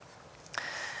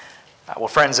Well,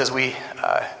 friends, as we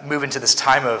move into this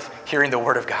time of hearing the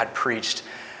Word of God preached,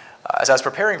 as I was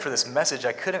preparing for this message,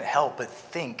 I couldn't help but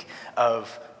think of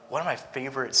one of my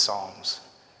favorite Psalms,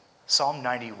 Psalm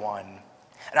 91.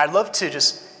 And I'd love to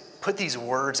just put these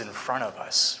words in front of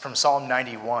us from Psalm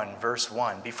 91, verse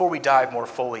 1, before we dive more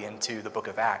fully into the book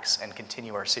of Acts and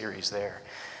continue our series there.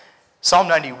 Psalm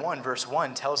 91, verse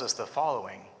 1 tells us the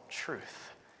following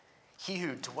truth. He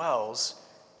who dwells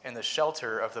in the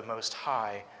shelter of the Most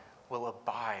High will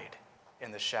abide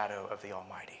in the shadow of the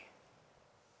Almighty.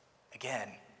 Again,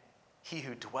 he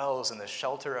who dwells in the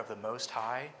shelter of the Most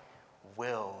High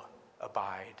will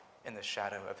abide in the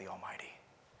shadow of the Almighty.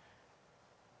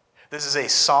 This is a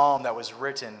psalm that was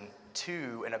written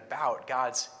to and about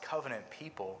God's covenant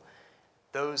people,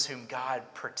 those whom God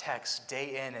protects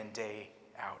day in and day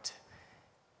out.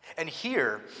 And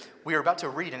here, we are about to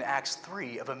read in Acts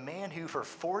 3 of a man who for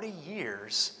 40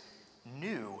 years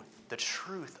knew the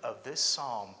truth of this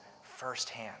psalm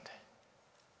firsthand.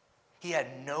 He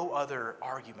had no other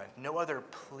argument, no other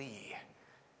plea,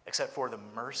 except for the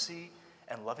mercy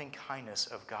and loving kindness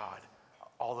of God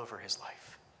all over his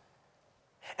life.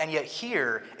 And yet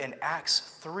here in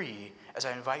Acts 3, as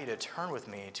I invite you to turn with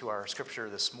me to our scripture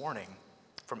this morning,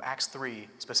 from Acts 3,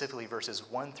 specifically verses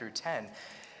 1 through 10,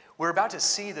 we're about to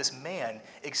see this man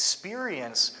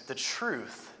experience the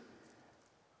truth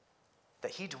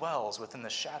that he dwells within the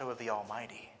shadow of the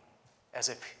Almighty, as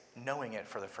if knowing it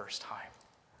for the first time.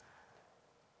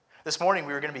 This morning,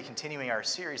 we were going to be continuing our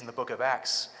series in the book of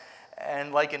Acts,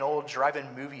 and like an old drive-in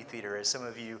movie theater, as some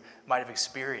of you might have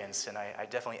experienced, and I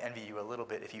definitely envy you a little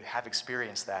bit if you have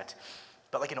experienced that,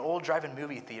 but like an old drive-in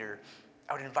movie theater,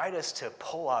 I would invite us to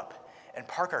pull up and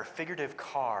park our figurative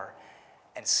car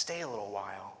and stay a little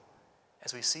while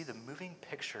as we see the moving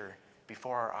picture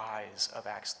before our eyes of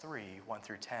Acts 3, 1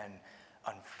 through 10,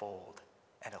 unfold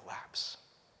and elapse.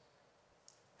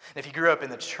 And if you grew up in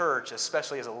the church,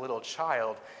 especially as a little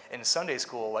child in Sunday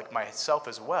school, like myself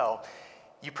as well,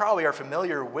 you probably are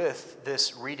familiar with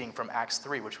this reading from Acts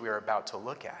 3, which we are about to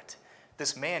look at.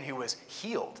 This man who was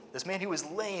healed, this man who was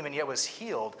lame and yet was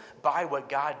healed by what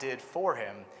God did for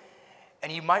him.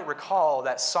 And you might recall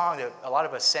that song that a lot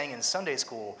of us sang in Sunday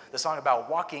school, the song about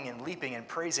walking and leaping and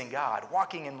praising God,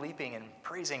 walking and leaping and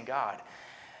praising God.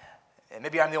 And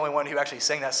maybe I'm the only one who actually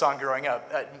sang that song growing up.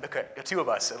 Okay, two of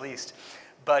us at least.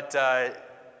 But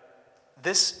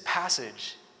this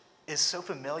passage is so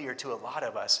familiar to a lot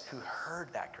of us who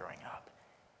heard that growing up.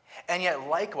 And yet,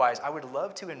 likewise, I would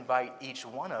love to invite each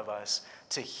one of us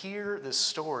to hear this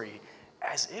story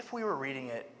as if we were reading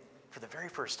it for the very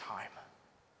first time.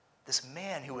 This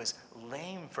man who was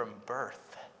lame from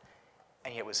birth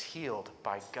and yet was healed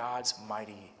by God's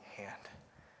mighty hand.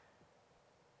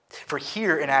 For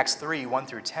here in Acts 3, 1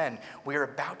 through 10, we are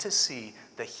about to see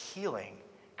the healing,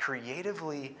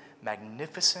 creatively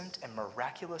magnificent and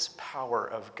miraculous power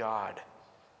of God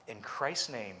in Christ's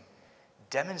name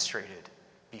demonstrated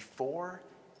before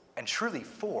and truly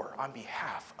for on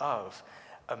behalf of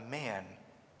a man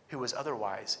who was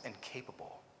otherwise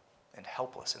incapable and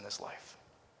helpless in this life.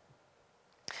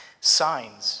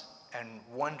 Signs and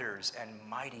wonders and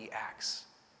mighty acts.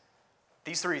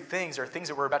 These three things are things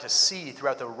that we're about to see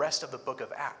throughout the rest of the book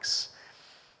of Acts.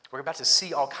 We're about to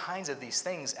see all kinds of these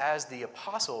things as the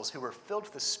apostles who were filled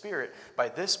with the Spirit by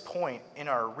this point in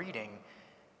our reading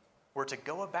were to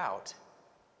go about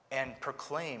and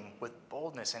proclaim with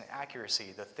boldness and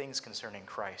accuracy the things concerning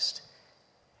Christ.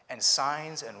 And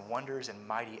signs and wonders and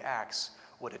mighty acts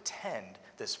would attend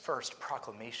this first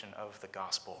proclamation of the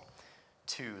gospel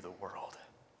to the world.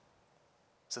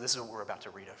 So this is what we're about to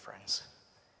read of, friends.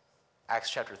 Acts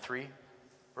chapter 3,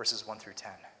 verses 1 through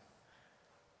 10.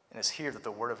 And it's here that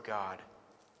the word of God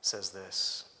says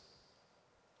this.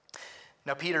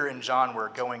 Now Peter and John were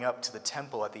going up to the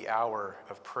temple at the hour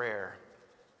of prayer,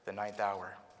 the 9th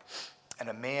hour. And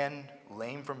a man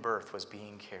lame from birth was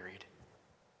being carried,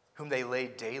 whom they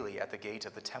laid daily at the gate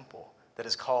of the temple, that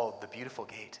is called the Beautiful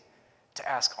Gate, to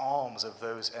ask alms of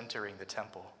those entering the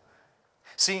temple.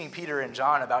 Seeing Peter and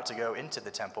John about to go into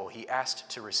the temple, he asked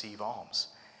to receive alms.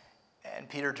 And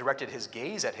Peter directed his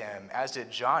gaze at him, as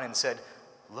did John, and said,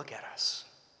 "Look at us."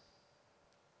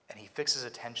 And he fixed his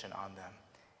attention on them,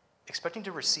 expecting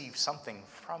to receive something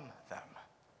from them.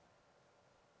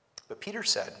 But Peter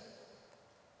said,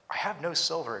 "I have no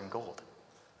silver and gold,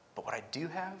 but what I do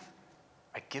have,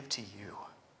 I give to you.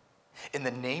 In the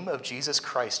name of Jesus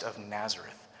Christ of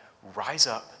Nazareth, rise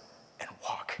up and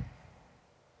walk."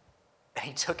 And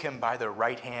he took him by the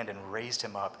right hand and raised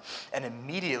him up, and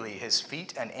immediately his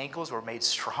feet and ankles were made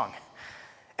strong.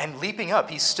 And leaping up,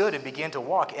 he stood and began to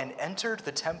walk and entered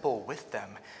the temple with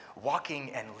them,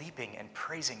 walking and leaping and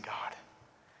praising God.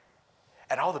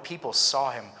 And all the people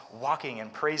saw him walking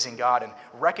and praising God and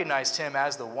recognized him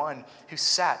as the one who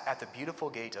sat at the beautiful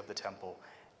gate of the temple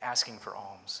asking for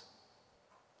alms.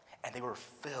 And they were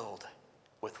filled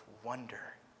with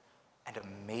wonder and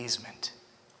amazement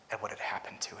at what had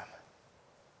happened to him.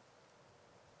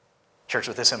 Church,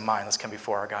 with this in mind, let's come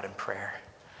before our God in prayer.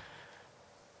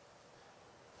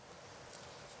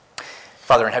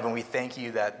 Father in heaven, we thank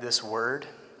you that this word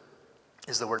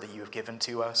is the word that you have given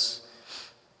to us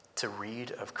to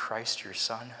read of Christ your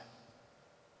Son,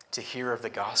 to hear of the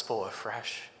gospel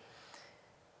afresh,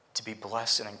 to be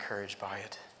blessed and encouraged by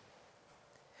it.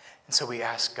 And so we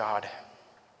ask, God,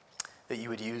 that you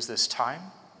would use this time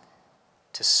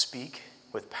to speak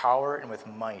with power and with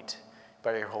might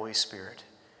by your Holy Spirit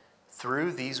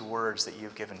through these words that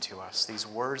you've given to us, these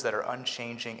words that are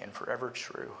unchanging and forever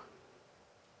true,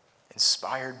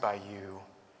 inspired by you,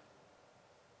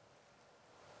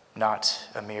 not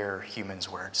a mere human's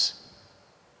words,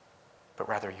 but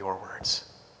rather your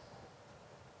words.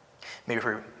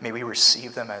 May we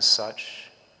receive them as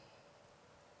such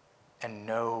and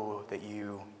know that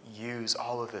you use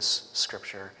all of this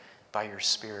scripture by your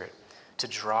Spirit to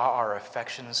draw our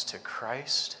affections to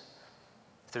Christ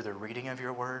through the reading of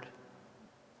your word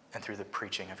and through the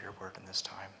preaching of your word in this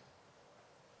time.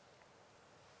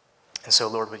 And so,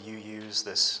 Lord, would you use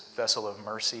this vessel of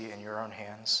mercy in your own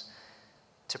hands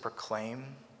to proclaim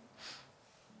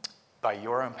by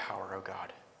your own power, O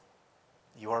God,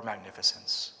 your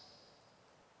magnificence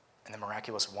and the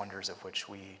miraculous wonders of which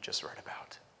we just read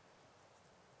about.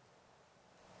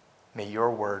 May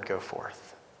your word go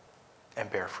forth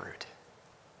and bear fruit.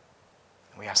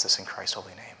 And we ask this in Christ's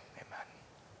holy name. Amen.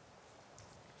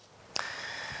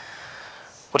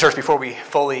 Well, church, before we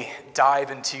fully dive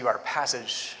into our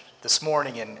passage this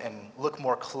morning and look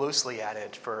more closely at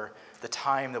it for the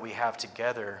time that we have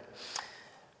together,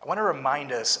 I want to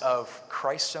remind us of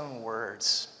Christ's own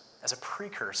words as a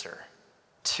precursor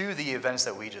to the events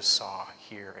that we just saw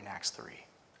here in Acts 3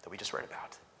 that we just read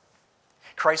about.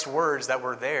 Christ's words that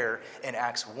were there in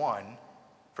Acts 1,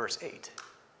 verse 8.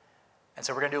 And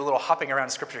so we're going to do a little hopping around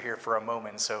Scripture here for a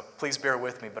moment, so please bear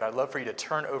with me, but I'd love for you to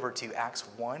turn over to Acts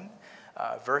 1,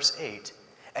 verse 8,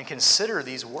 and consider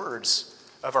these words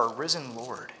of our risen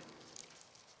Lord.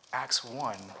 Acts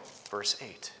 1, verse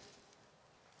 8.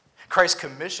 Christ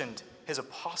commissioned his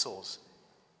apostles,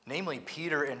 namely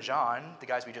Peter and John, the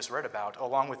guys we just read about,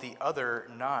 along with the other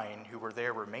 9 who were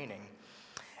there remaining.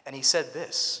 And he said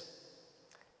this,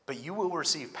 "But you will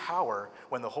receive power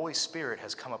when the Holy Spirit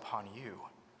has come upon you,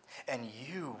 and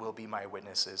you will be my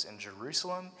witnesses in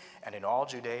Jerusalem and in all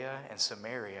Judea and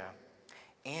Samaria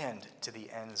and to the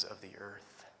ends of the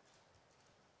earth."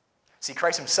 See,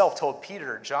 Christ himself told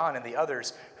Peter, John, and the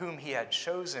others whom he had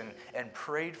chosen and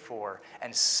prayed for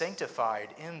and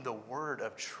sanctified in the word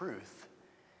of truth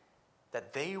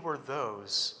that they were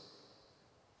those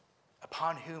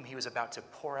upon whom he was about to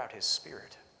pour out his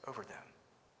Spirit over them.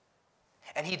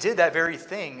 And he did that very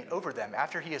thing over them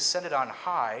after he ascended on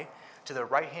high to the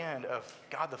right hand of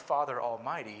God the Father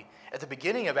Almighty. At the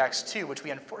beginning of Acts 2, which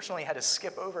we unfortunately had to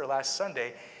skip over last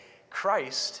Sunday,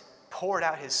 Christ poured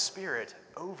out his Spirit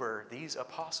over these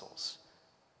apostles,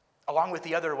 along with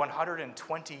the other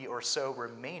 120 or so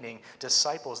remaining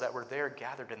disciples that were there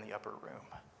gathered in the upper room.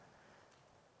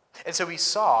 And so we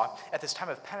saw at this time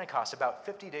of Pentecost, about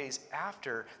 50 days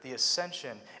after the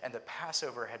ascension and the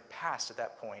Passover had passed at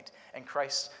that point, and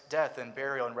Christ's death and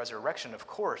burial and resurrection, of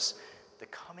course, the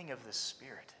coming of the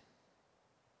Spirit.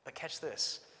 But catch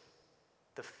this,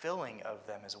 the filling of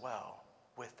them as well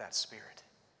with that Spirit.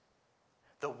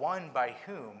 The one by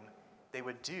whom they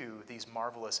would do these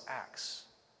marvelous acts,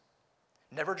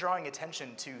 never drawing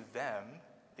attention to them,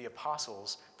 the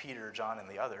apostles, Peter, John, and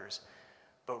the others,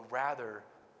 but rather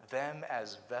them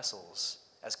as vessels,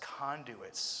 as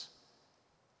conduits.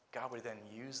 God would then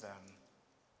use them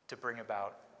to bring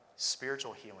about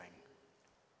spiritual healing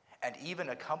and even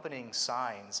accompanying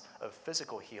signs of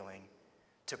physical healing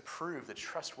to prove the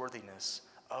trustworthiness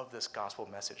of this gospel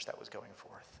message that was going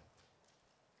forth.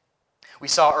 We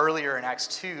saw earlier in Acts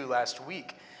 2 last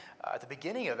week, at the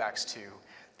beginning of Acts 2,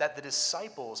 that the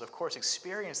disciples, of course,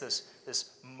 experienced this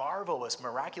marvelous,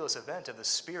 miraculous event of the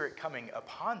Spirit coming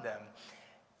upon them.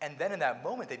 And then in that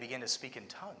moment, they began to speak in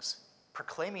tongues,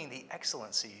 proclaiming the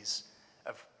excellencies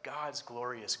of God's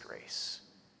glorious grace.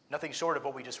 Nothing short of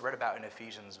what we just read about in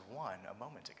Ephesians 1 a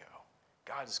moment ago.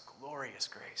 God's glorious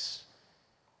grace.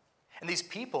 And these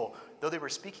people, though they were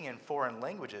speaking in foreign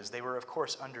languages, they were, of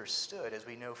course, understood, as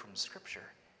we know from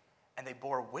Scripture. And they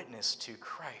bore witness to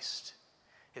Christ,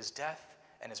 his death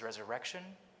and his resurrection,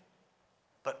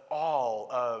 but all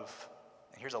of,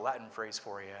 and here's a Latin phrase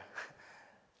for you,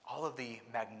 all of the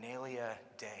Magnalia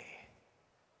Dei,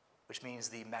 which means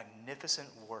the magnificent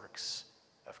works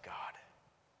of God.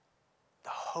 The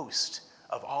host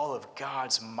of all of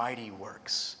God's mighty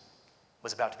works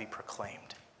was about to be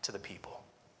proclaimed to the people.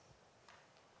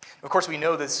 Of course, we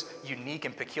know this unique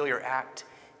and peculiar act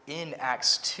in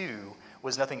Acts 2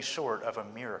 was nothing short of a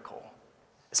miracle.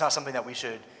 It's not something that we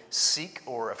should seek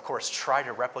or, of course, try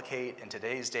to replicate in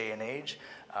today's day and age.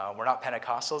 We're not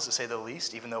Pentecostals, to say the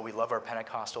least, even though we love our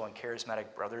Pentecostal and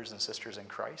charismatic brothers and sisters in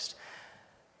Christ.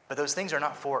 But those things are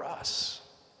not for us.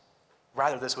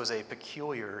 Rather, this was a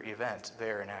peculiar event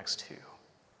there in Acts 2.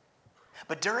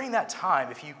 But during that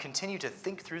time, if you continue to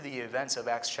think through the events of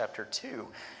Acts chapter 2,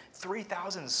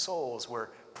 3,000 souls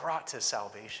were brought to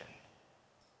salvation,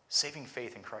 saving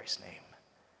faith in Christ's name.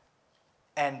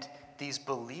 And these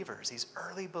believers, these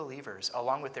early believers,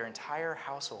 along with their entire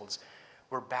households,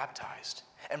 were baptized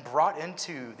and brought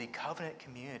into the covenant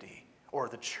community, or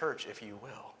the church, if you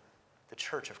will, the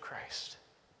church of Christ.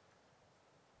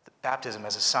 The baptism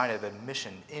as a sign of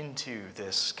admission into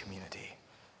this community.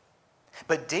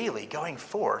 But daily, going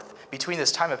forth, between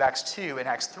this time of Acts 2 and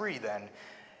Acts 3, then,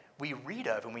 we read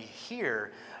of and we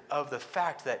hear of the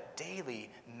fact that daily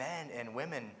men and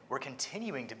women were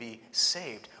continuing to be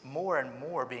saved, more and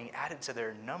more being added to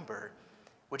their number,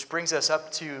 which brings us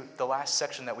up to the last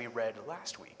section that we read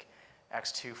last week,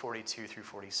 Acts 2:42 through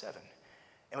 47,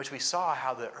 in which we saw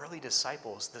how the early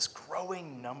disciples, this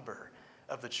growing number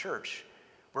of the church,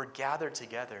 were gathered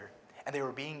together and they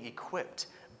were being equipped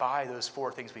by those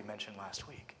four things we mentioned last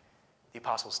week: the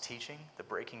apostles' teaching, the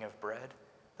breaking of bread,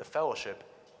 the fellowship,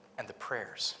 and the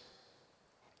prayers.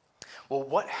 Well,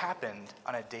 what happened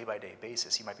on a day-by-day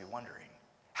basis, you might be wondering?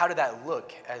 How did that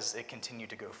look as it continued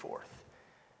to go forth?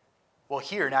 Well,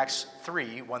 here in Acts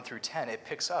 3, 1 through 10, it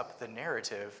picks up the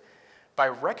narrative by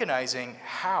recognizing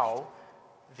how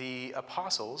the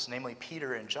apostles, namely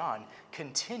Peter and John,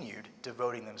 continued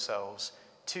devoting themselves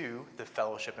to the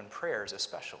fellowship and prayers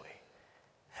especially.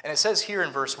 And it says here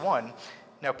in verse 1,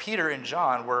 now Peter and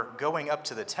John were going up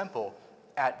to the temple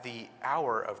at the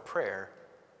hour of prayer,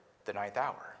 the 9th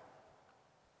hour.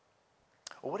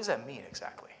 Well, what does that mean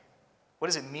exactly? What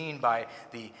does it mean by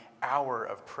the hour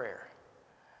of prayer?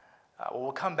 Well,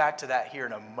 we'll come back to that here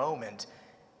in a moment.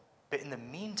 But in the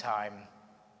meantime,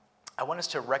 I want us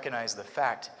to recognize the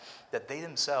fact that they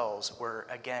themselves were,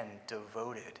 again,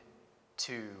 devoted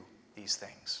to these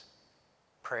things: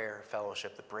 prayer,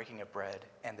 fellowship, the breaking of bread,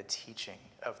 and the teaching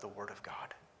of the Word of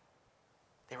God.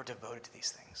 They were devoted to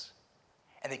these things.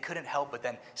 And they couldn't help but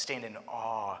then stand in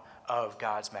awe of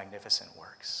God's magnificent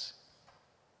works.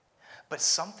 But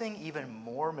something even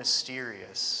more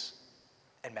mysterious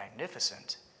and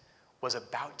magnificent was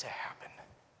about to happen.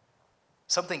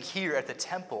 Something here at the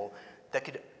temple that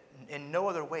could in no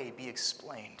other way be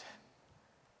explained.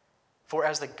 For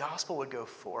as the gospel would go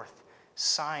forth,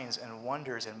 signs and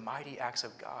wonders and mighty acts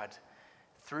of God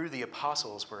through the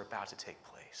apostles were about to take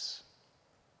place.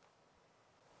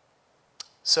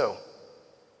 So,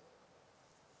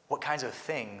 what kinds of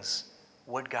things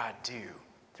would God do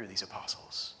through these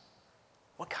apostles?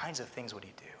 What kinds of things would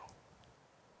he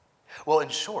do? Well, in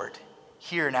short,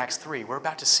 here in Acts 3, we're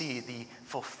about to see the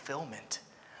fulfillment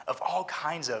of all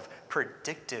kinds of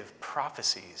predictive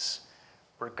prophecies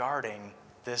regarding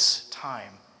this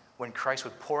time when Christ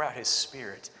would pour out his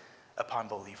Spirit upon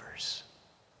believers.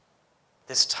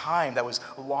 This time that was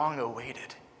long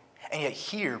awaited, and yet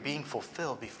here being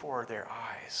fulfilled before their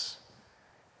eyes.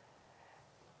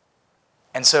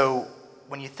 And so,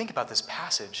 when you think about this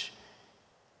passage,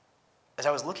 as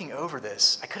I was looking over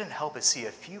this, I couldn't help but see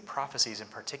a few prophecies in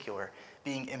particular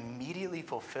being immediately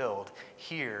fulfilled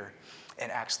here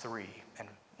in Acts 3 and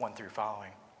 1 through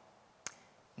following.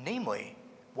 Namely,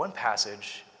 one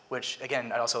passage, which,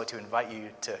 again, I'd also like to invite you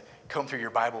to comb through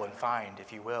your Bible and find,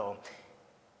 if you will,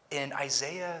 in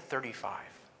Isaiah 35,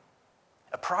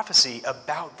 a prophecy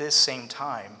about this same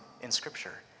time in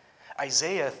Scripture.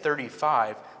 Isaiah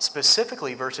 35,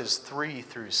 specifically verses 3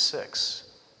 through 6.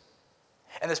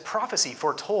 And this prophecy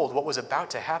foretold what was about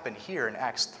to happen here in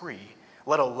Acts 3,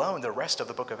 let alone the rest of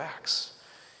the book of Acts.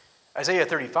 Isaiah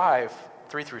 35,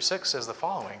 3 through 6 says the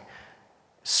following: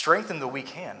 strengthen the weak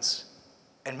hands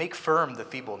and make firm the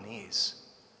feeble knees.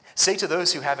 Say to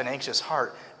those who have an anxious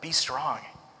heart, be strong,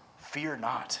 fear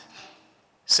not.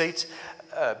 Say,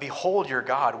 behold, your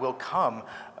God will come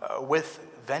with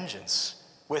vengeance,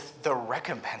 with the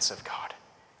recompense of God.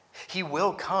 He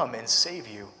will come and save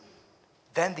you.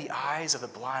 Then the eyes of the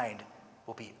blind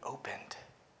will be opened,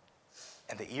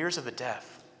 and the ears of the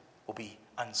deaf will be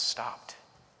unstopped.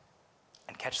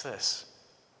 And catch this,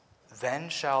 Then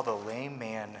shall the lame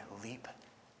man leap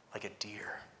like a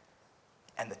deer,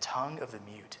 and the tongue of the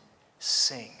mute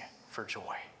sing for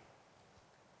joy.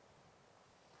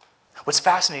 What's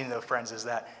fascinating, though, friends, is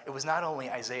that it was not only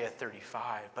Isaiah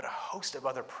 35, but a host of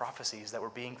other prophecies that were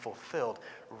being fulfilled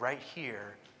right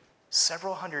here,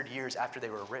 several hundred years after they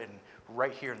were written,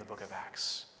 right here in the book of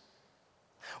Acts.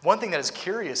 One thing that is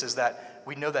curious is that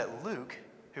we know that Luke,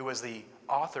 who was the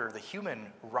author, the human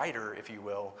writer, if you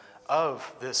will,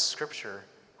 of this scripture,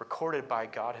 recorded by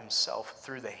God himself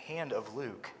through the hand of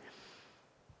Luke,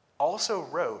 also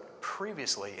wrote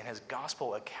previously in his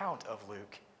gospel account of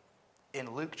Luke, in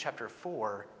Luke chapter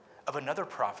 4, of another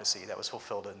prophecy that was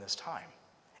fulfilled in this time.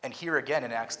 And here again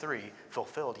in Acts 3,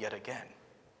 fulfilled yet again.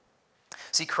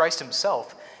 See, Christ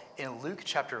himself, in Luke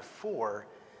chapter 4,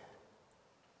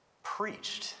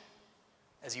 preached,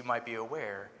 as you might be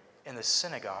aware, in the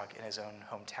synagogue in his own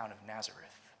hometown of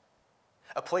Nazareth,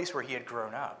 a place where he had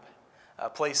grown up, a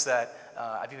place that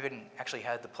I've even actually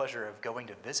had the pleasure of going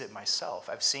to visit myself.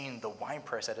 I've seen the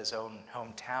winepress at his own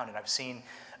hometown, and I've seen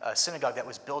a synagogue that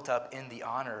was built up in the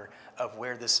honor of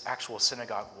where this actual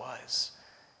synagogue was.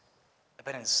 I've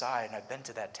been inside, and I've been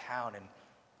to that town, and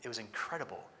it was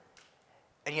incredible.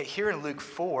 And yet here in Luke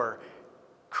 4,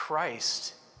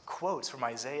 Christ quotes from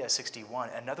Isaiah 61,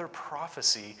 another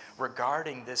prophecy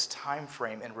regarding this time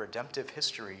frame in redemptive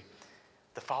history,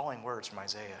 the following words from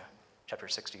Isaiah chapter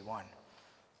 61.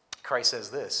 Christ says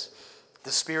this,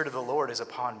 "The Spirit of the Lord is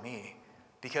upon me,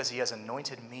 because he has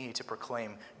anointed me to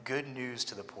proclaim good news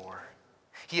to the poor.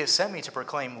 He has sent me to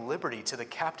proclaim liberty to the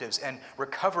captives and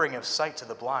recovering of sight to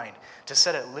the blind, to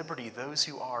set at liberty those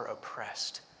who are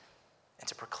oppressed, and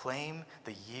to proclaim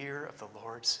the year of the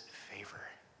Lord's favor."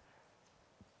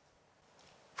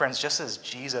 Friends, just as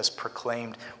Jesus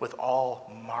proclaimed with all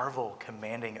marvel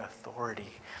commanding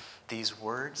authority, these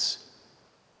words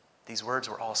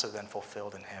were also then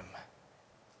fulfilled in him.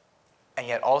 And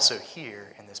yet also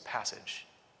here in this passage,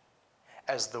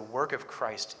 as the work of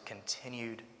Christ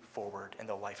continued forward in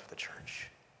the life of the church.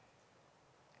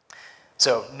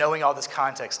 So, knowing all this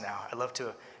context now, I'd love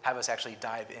to have us actually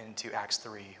dive into Acts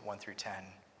 3, 1 through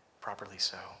 10, properly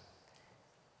so.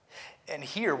 And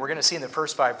here, we're going to see in the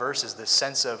first 5 verses this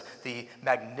sense of the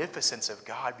magnificence of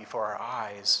God before our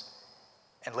eyes.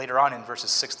 And later on in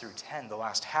verses 6 through 10, the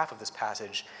last half of this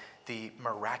passage, the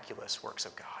miraculous works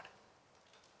of God.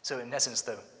 So in essence,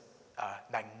 the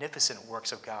magnificent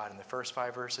works of God in the first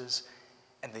 5 verses,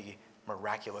 and the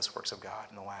miraculous works of God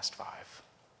in the last 5.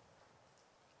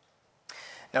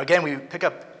 Now again, we pick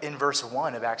up in verse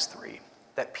 1 of Acts 3,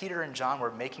 that Peter and John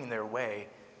were making their way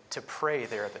to pray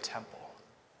there at the temple.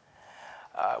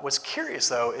 What's curious,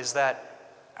 though, is that,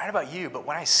 I don't know about you, but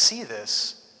when I see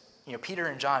this, Peter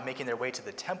and John making their way to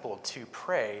the temple to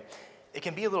pray, it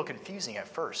can be a little confusing at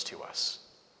first to us.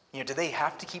 Do they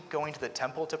have to keep going to the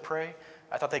temple to pray?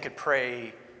 I thought they could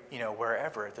pray,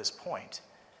 wherever at this point.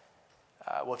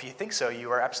 Well, if you think so,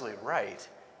 you are absolutely right.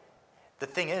 The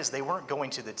thing is, they weren't going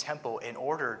to the temple in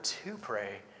order to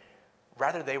pray.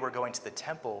 Rather, they were going to the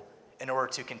temple in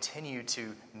order to continue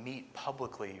to meet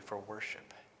publicly for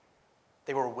worship.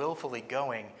 They were willfully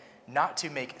going not to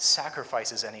make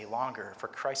sacrifices any longer, for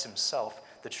Christ himself,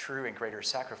 the true and greater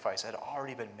sacrifice, had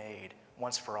already been made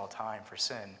once for all time for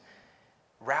sin.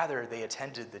 Rather, they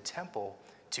attended the temple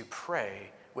to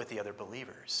pray with the other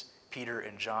believers, Peter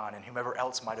and John, and whomever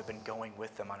else might have been going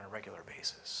with them on a regular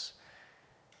basis.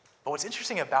 But what's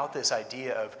interesting about this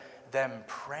idea of them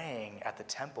praying at the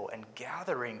temple and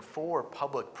gathering for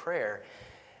public prayer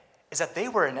is that they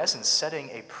were, in essence, setting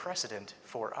a precedent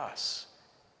for us,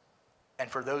 and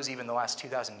for those even the last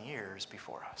 2,000 years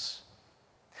before us.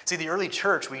 See, the early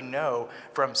church, we know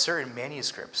from certain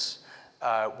manuscripts,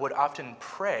 would often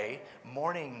pray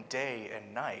morning, day,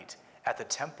 and night at the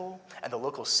temple and the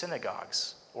local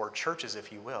synagogues, or churches,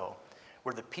 if you will,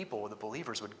 where the people, the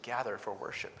believers, would gather for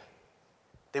worship.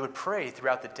 They would pray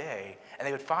throughout the day, and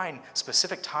they would find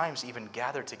specific times to even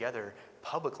gather together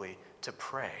publicly to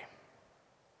pray.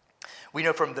 We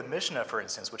know from the Mishnah, for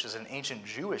instance, which is an ancient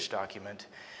Jewish document,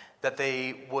 that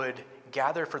they would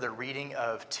gather for the reading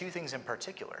of 2 things in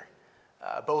particular,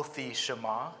 both the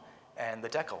Shema and the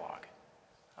Decalogue.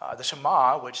 The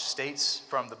Shema, which states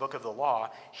from the book of the law,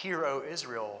 "Hear, O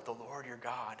Israel, the Lord your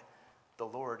God, the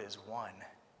Lord is one."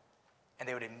 And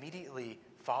they would immediately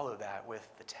follow that with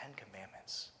the 10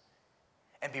 Commandments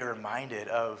and be reminded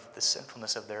of the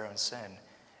sinfulness of their own sin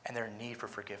and their need for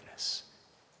forgiveness.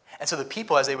 And so the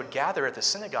people, as they would gather at the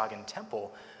synagogue and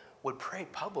temple, would pray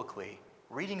publicly,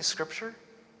 reading scripture,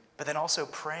 but then also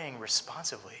praying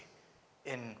responsively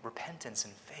in repentance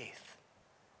and faith,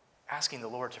 asking the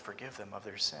Lord to forgive them of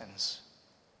their sins.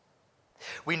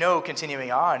 We know,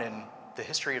 continuing on in the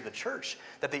history of the church,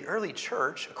 that the early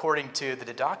church, according to the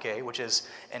Didache, which is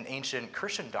an ancient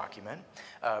Christian document,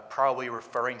 probably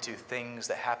referring to things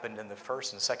that happened in the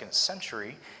 1st and 2nd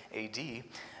century AD,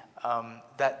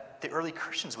 that the early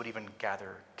Christians would even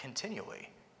gather continually,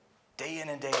 day in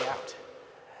and day out.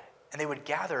 And they would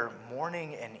gather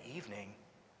morning and evening,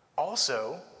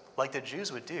 also, like the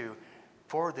Jews would do,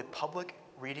 for the public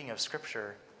reading of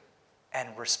Scripture and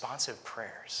responsive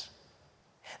prayers.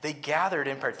 They gathered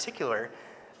in particular,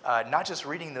 not just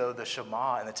reading the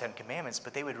Shema and the Ten Commandments,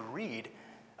 but they would read,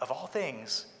 of all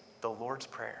things, the Lord's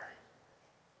Prayer.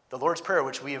 The Lord's Prayer,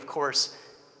 which we, of course,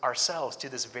 ourselves to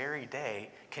this very day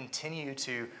continue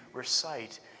to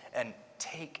recite and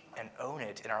take and own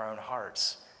it in our own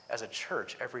hearts as a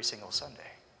church every single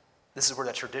Sunday. This is where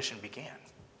that tradition began,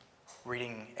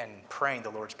 reading and praying the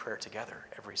Lord's Prayer together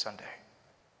every Sunday.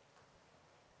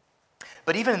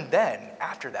 But even then,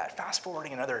 after that, fast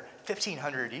forwarding another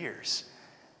 1,500 years,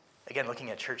 again,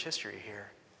 looking at church history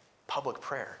here, public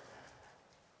prayer.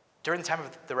 During the time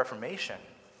of the Reformation,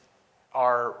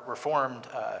 our Reformed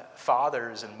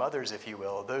fathers and mothers, if you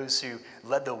will, those who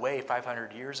led the way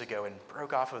 500 years ago and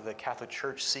broke off of the Catholic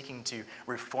Church, seeking to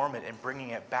reform it and bringing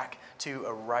it back to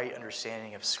a right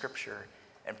understanding of Scripture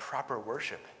and proper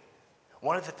worship.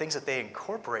 One of the things that they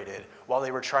incorporated while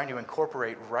they were trying to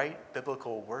incorporate right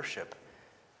biblical worship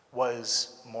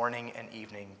was morning and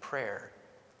evening prayer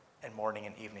and morning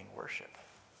and evening worship.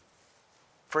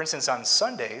 For instance, on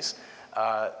Sundays,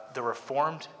 the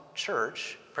Reformed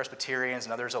Church, Presbyterians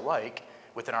and others alike,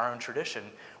 within our own tradition,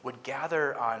 would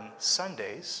gather on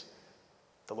Sundays,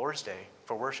 the Lord's Day,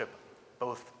 for worship,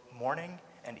 both morning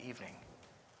and evening.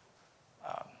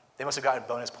 They must have gotten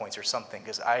bonus points or something,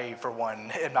 because I, for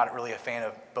one, am not really a fan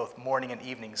of both morning and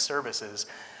evening services.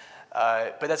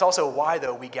 But that's also why,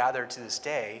 though, we gather to this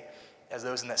day, as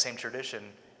those in that same tradition,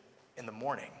 in the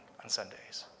morning on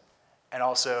Sundays. And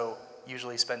also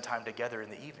usually spend time together in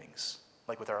the evenings,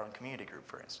 like with our own community group,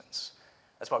 for instance.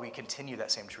 That's why we continue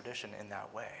that same tradition in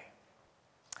that way.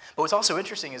 But what's also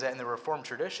interesting is that in the Reformed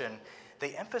tradition,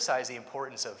 they emphasize the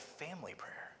importance of family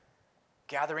prayer,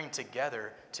 gathering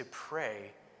together to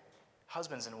pray,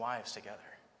 husbands and wives together,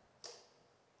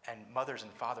 and mothers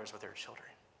and fathers with their children.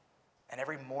 And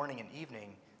every morning and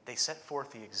evening, they set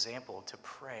forth the example to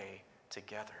pray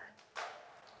together.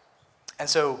 And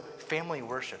so family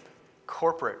worship,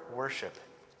 corporate worship,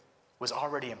 was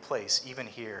already in place even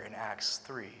here in Acts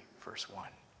 3, verse 1,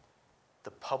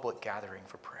 the public gathering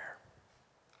for prayer.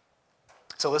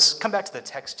 So let's come back to the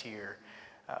text here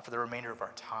for the remainder of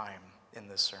our time in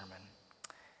this sermon.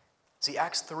 See,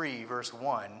 Acts 3, verse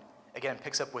 1, again,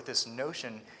 picks up with this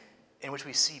notion in which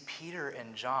we see Peter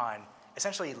and John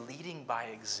essentially leading by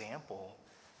example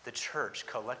the church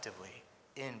collectively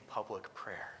in public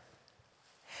prayer.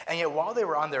 And yet while they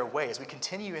were on their way, as we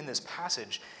continue in this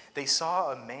passage, they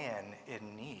saw a man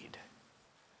in need.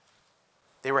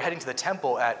 They were heading to the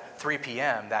temple at 3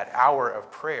 p.m., that hour of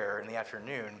prayer in the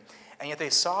afternoon, and yet they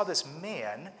saw this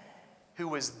man who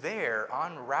was there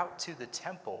en route to the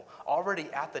temple, already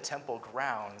at the temple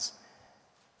grounds,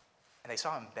 and they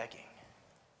saw him begging,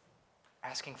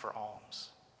 asking for alms.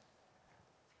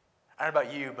 I don't know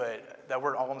about you, but that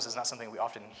word alms is not something we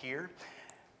often hear.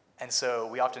 And so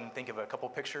we often think of a couple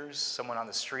pictures, someone on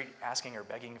the street asking or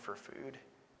begging for food,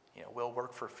 will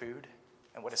work for food,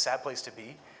 and what a sad place to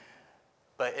be.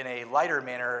 But in a lighter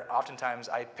manner, oftentimes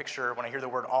I picture, when I hear the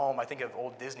word alm, I think of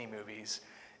old Disney movies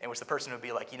in which the person would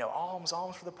be like, alms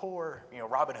for the poor,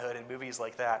 Robin Hood and movies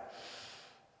like that.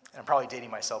 And I'm probably dating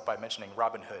myself by mentioning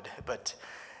Robin Hood, but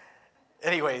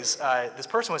anyways, this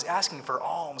person was asking for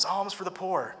alms for the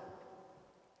poor.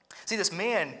 See, this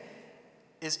man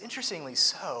is, interestingly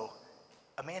so,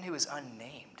 a man who is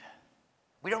unnamed.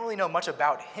 We don't really know much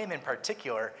about him in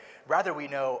particular. Rather, we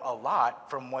know a lot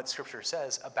from what Scripture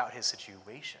says about his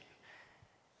situation.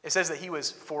 It says that he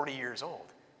was 40 years old.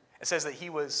 It says that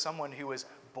he was someone who was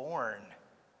born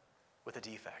with a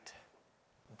defect,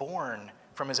 born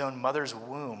from his own mother's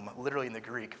womb, literally in the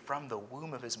Greek, from the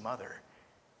womb of his mother,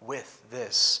 with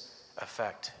this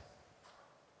effect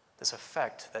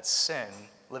that sin,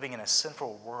 living in a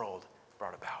sinful world,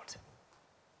 brought about.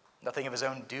 Nothing of his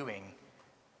own doing,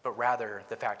 but rather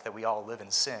the fact that we all live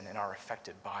in sin and are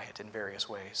affected by it in various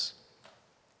ways.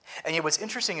 And yet what's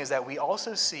interesting is that we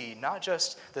also see not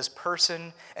just this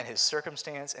person and his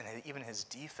circumstance and even his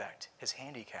defect, his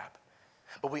handicap,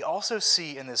 but we also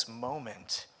see in this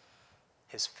moment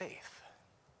his faith.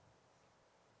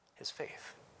 His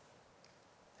faith.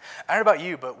 I don't know about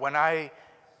you, but when I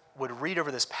would read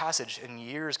over this passage in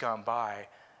years gone by,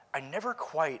 I never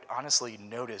quite honestly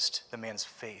noticed the man's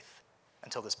faith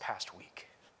until this past week.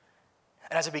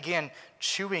 And as I began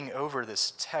chewing over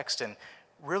this text and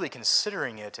really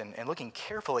considering it and looking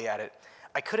carefully at it,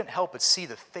 I couldn't help but see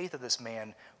the faith of this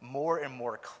man more and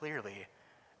more clearly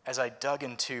as I dug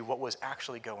into what was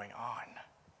actually going on.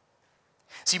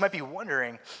 So you might be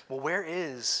wondering, well, where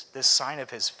is this sign of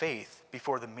his faith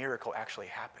before the miracle actually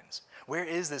happens? Where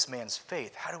is this man's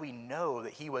faith? How do we know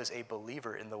that he was a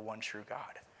believer in the one true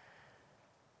God?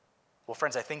 Well,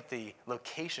 friends, I think the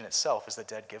location itself is the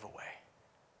dead giveaway.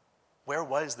 Where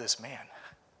was this man?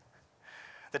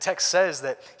 The text says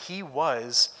that he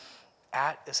was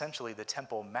at essentially the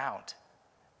Temple Mount,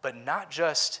 but not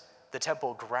just the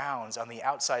temple grounds on the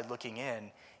outside looking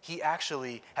in. He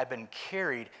actually had been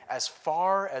carried as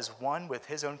far as one with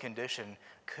his own condition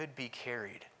could be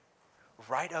carried,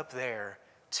 right up there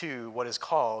to what is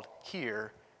called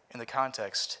here in the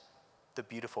context, the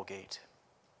Beautiful Gate.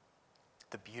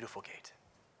 The Beautiful Gate.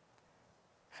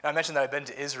 Now, I mentioned that I've been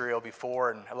to Israel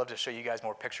before, and I'd love to show you guys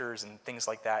more pictures and things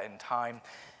like that in time.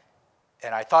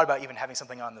 And I thought about even having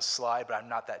something on the slide, but I'm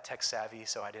not that tech savvy,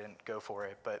 so I didn't go for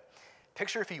it. But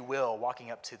picture, if you will, walking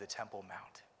up to the Temple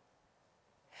Mount.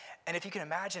 And if you can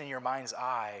imagine in your mind's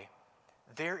eye,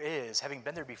 there is, having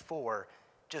been there before,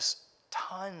 just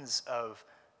tons of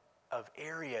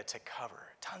area to cover,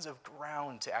 tons of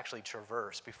ground to actually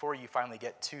traverse before you finally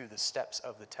get to the steps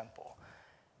of the temple.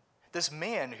 This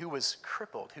man who was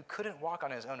crippled, who couldn't walk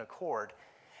on his own accord,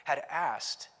 had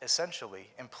asked, essentially,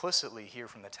 implicitly here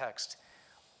from the text,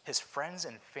 his friends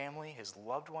and family, his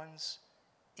loved ones,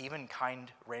 even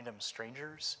kind random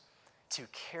strangers, to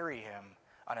carry him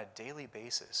on a daily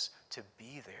basis to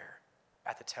be there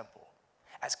at the temple,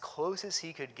 as close as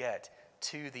he could get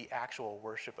to the actual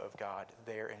worship of God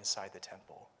there inside the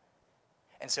temple.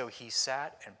 And so he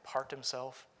sat and parked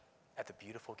himself at the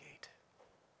Beautiful Gate,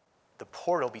 the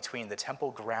portal between the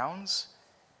temple grounds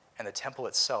and the temple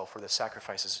itself, where the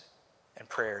sacrifices and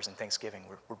prayers and thanksgiving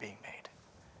were being made.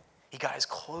 He got as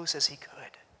close as he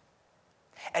could.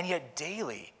 And yet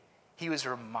daily, he was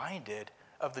reminded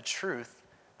of the truth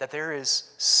that there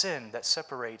is sin that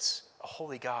separates a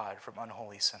holy God from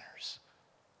unholy sinners.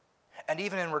 And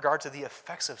even in regard to the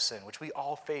effects of sin, which we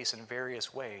all face in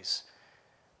various ways,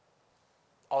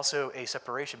 also a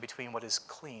separation between what is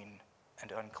clean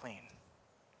and unclean.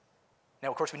 Now,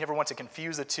 of course, we never want to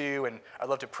confuse the two, and I'd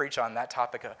love to preach on that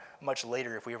topic much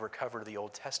later if we ever cover the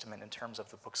Old Testament in terms of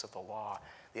the books of the law,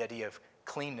 the idea of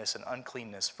cleanness and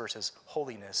uncleanness versus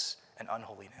holiness and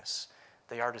unholiness.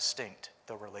 They are distinct,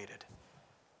 though related.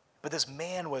 But this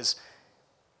man was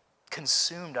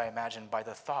consumed, I imagine, by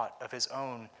the thought of his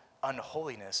own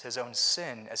unholiness, his own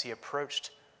sin, as he approached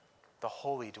the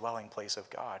holy dwelling place of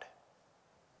God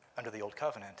under the Old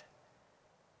Covenant.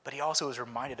 But he also was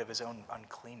reminded of his own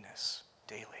uncleanness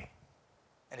daily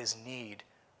and his need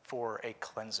for a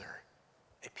cleanser,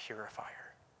 a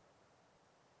purifier,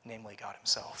 namely God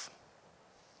himself.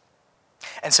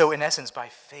 And so, in essence, by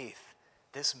faith,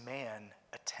 this man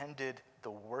attended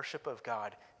the worship of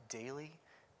God daily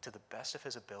to the best of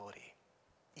his ability,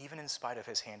 even in spite of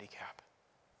his handicap,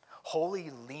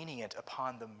 wholly lenient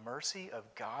upon the mercy of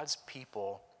God's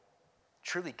people,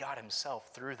 truly God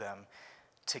himself through them,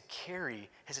 to carry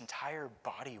his entire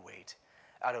body weight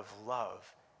out of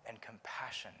love and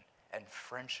compassion and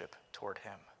friendship toward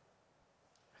him.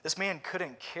 This man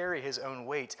couldn't carry his own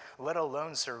weight, let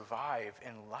alone survive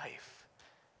in life,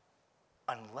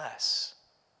 unless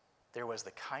there was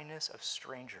the kindness of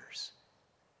strangers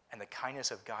and the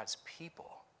kindness of God's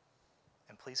people,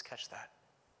 and please catch that,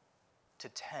 to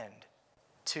tend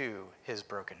to his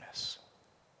brokenness.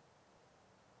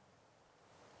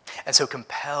 And so,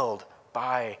 compelled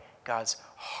by God's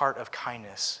heart of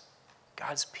kindness,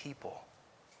 God's people,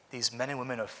 these men and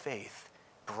women of faith,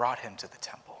 brought him to the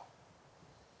temple.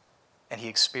 And he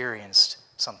experienced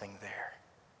something there.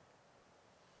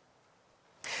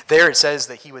 There it says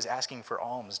that he was asking for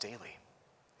alms daily.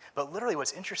 But literally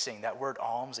what's interesting, that word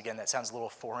alms, again, that sounds a little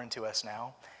foreign to us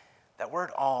now. That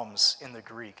word alms in the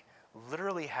Greek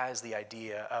literally has the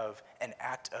idea of an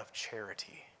act of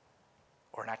charity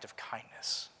or an act of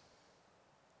kindness.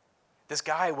 This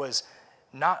guy was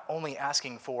not only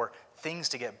asking for things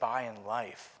to get by in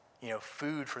life,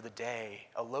 food for the day,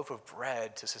 a loaf of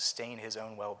bread to sustain his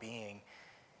own well-being.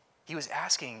 He was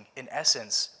asking, in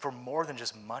essence, for more than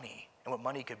just money and what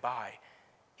money could buy.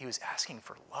 He was asking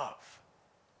for love.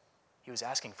 He was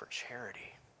asking for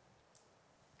charity.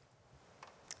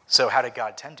 So how did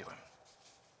God tend to him?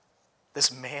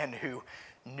 This man who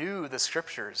knew the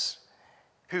scriptures,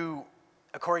 who,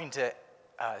 according to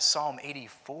Psalm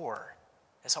 84,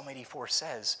 as Psalm 84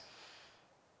 says,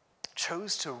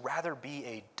 chose to rather be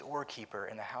a doorkeeper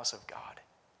in the house of God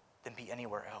than be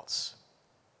anywhere else.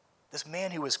 This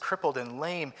man who was crippled and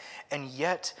lame and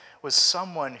yet was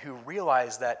someone who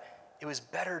realized that it was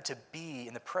better to be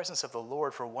in the presence of the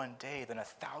Lord for one day than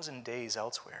 1,000 days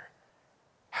elsewhere.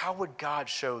 How would God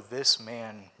show this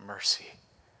man mercy?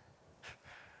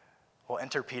 Well,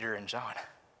 enter Peter and John.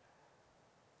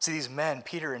 See, these men,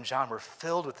 Peter and John, were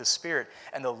filled with the Spirit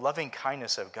and the loving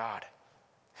kindness of God.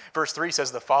 Verse 3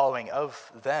 says the following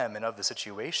of them and of the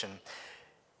situation.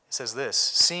 It says this,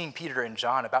 seeing Peter and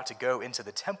John about to go into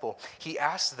the temple, he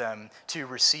asked them to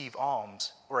receive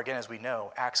alms, or again, as we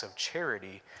know, acts of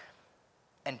charity.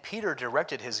 And Peter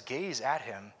directed his gaze at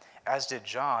him, as did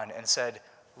John, and said,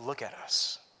 "Look at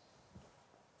us."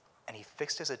 And he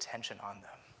fixed his attention on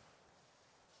them,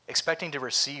 expecting to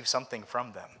receive something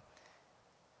from them.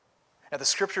 Now, the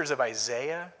scriptures of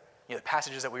Isaiah, the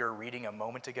passages that we were reading a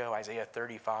moment ago, Isaiah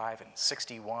 35 and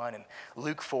 61 and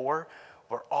Luke 4,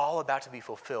 were all about to be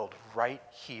fulfilled right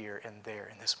here and there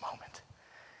in this moment.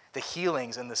 The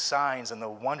healings and the signs and the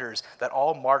wonders that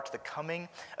all marked the coming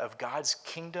of God's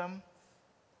kingdom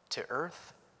to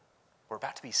earth were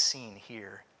about to be seen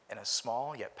here in a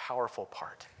small yet powerful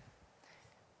part.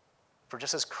 For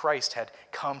just as Christ had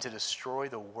come to destroy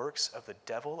the works of the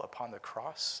devil upon the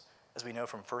cross, as we know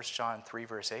from 1 John 3,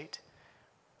 verse 8,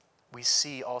 we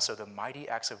see also the mighty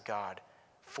acts of God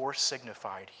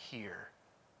foresignified here,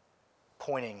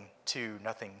 pointing to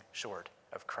nothing short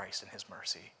of Christ and his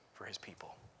mercy for his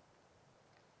people.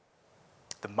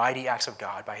 The mighty acts of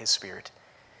God by his Spirit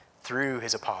through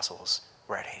his apostles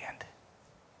were at hand.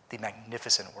 The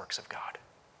magnificent works of God.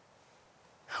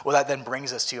 Well, that then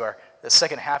brings us to the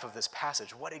second half of this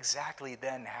passage. What exactly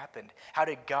then happened? How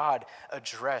did God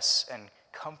address and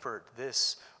comfort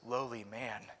this lowly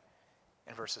man?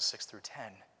 In verses 6 through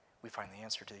 10, we find the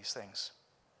answer to these things.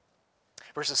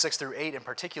 Verses 6 through 8 in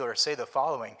particular say the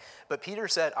following, "But Peter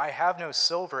said, I have no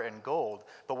silver and gold,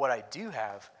 but what I do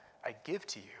have, I give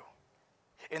to you.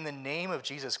 In the name of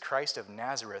Jesus Christ of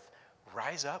Nazareth,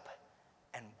 rise up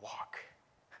and walk."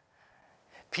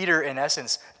 Peter, in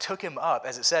essence, took him up,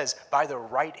 as it says, by the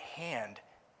right hand,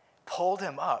 pulled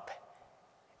him up,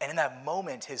 and in that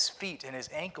moment, his feet and his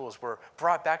ankles were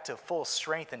brought back to full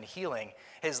strength and healing.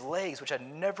 His legs, which had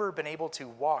never been able to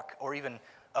walk or even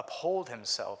uphold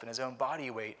himself in his own body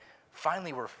weight,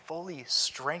 finally were fully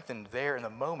strengthened there in the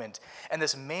moment. And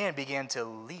this man began to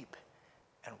leap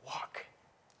and walk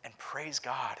and praise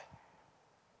God.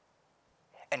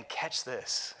 And catch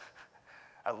this.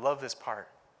 I love this part.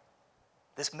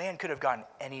 This man could have gone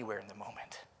anywhere in the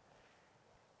moment.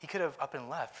 He could have up and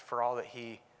left for all that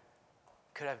he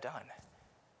could have done.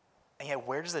 And yet,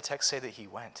 where does the text say that he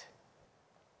went?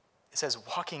 It says,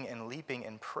 walking and leaping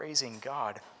and praising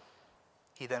God,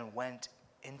 he then went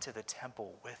into the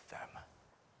temple with them.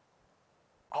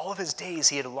 All of his days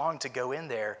he had longed to go in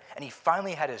there, and he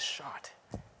finally had his shot.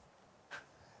 And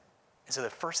so the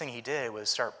first thing he did was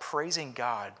start praising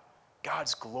God,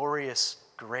 God's glorious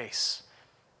grace,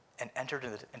 and entered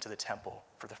into the temple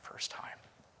for the first time.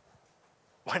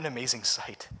 What an amazing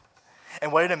sight.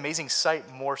 And what an amazing sight,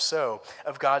 more so,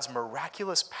 of God's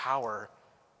miraculous power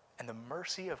and the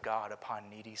mercy of God upon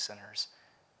needy sinners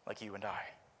like you and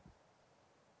I.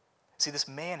 See, this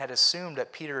man had assumed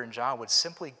that Peter and John would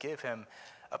simply give him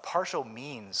a partial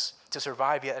means to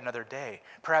survive yet another day,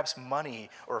 perhaps money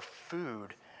or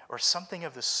food or something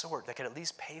of the sort that could at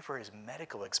least pay for his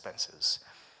medical expenses.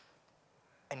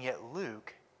 And yet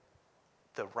Luke,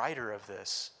 the writer of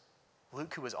this,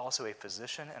 Luke, who was also a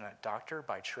physician and a doctor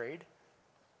by trade,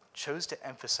 chose to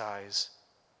emphasize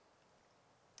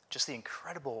just the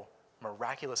incredible,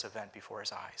 miraculous event before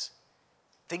his eyes.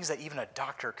 Things that even a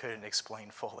doctor couldn't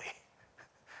explain fully.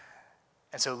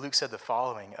 And so Luke said the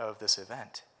following of this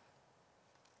event.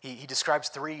 He describes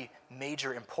three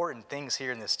major important things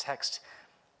here in this text,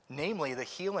 namely the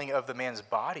healing of the man's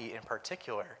body in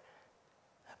particular.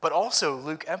 But also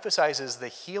Luke emphasizes the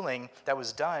healing that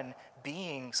was done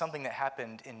being something that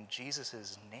happened in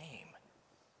Jesus' name.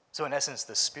 So in essence,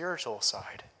 the spiritual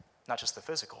side, not just the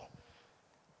physical.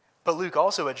 But Luke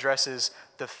also addresses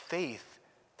the faith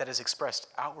that is expressed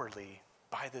outwardly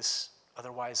by this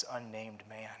otherwise unnamed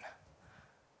man.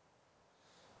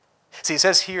 See, it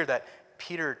says here that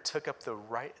Peter took up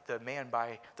the man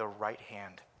by the right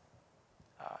hand.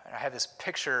 And I have this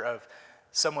picture of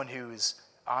someone who's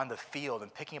on the field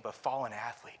and picking up a fallen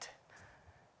athlete,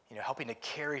 helping to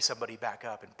carry somebody back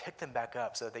up and pick them back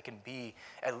up so that they can be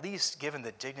at least given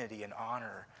the dignity and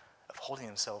honor of holding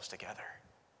themselves together.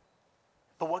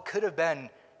 But what could have been,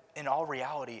 in all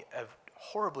reality, a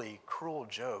horribly cruel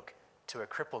joke to a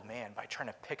crippled man by trying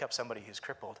to pick up somebody who's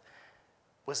crippled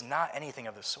was not anything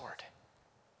of the sort.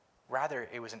 Rather,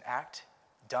 it was an act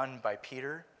done by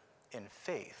Peter in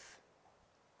faith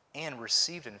and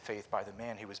received in faith by the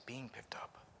man who was being picked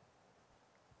up.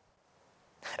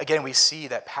 Again, we see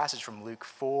that passage from Luke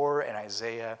 4 and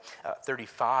Isaiah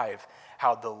 35,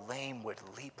 how the lame would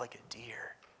leap like a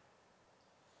deer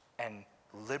and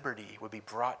liberty would be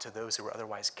brought to those who were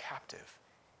otherwise captive,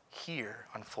 here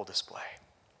on full display.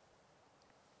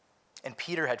 And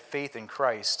Peter had faith in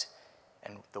Christ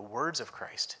and the words of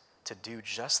Christ to do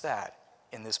just that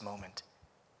in this moment,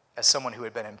 as someone who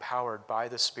had been empowered by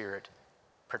the Spirit,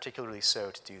 particularly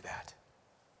so to do that.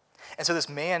 And so this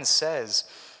man says,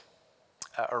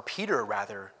 or Peter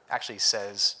rather, actually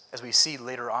says, as we see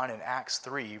later on in Acts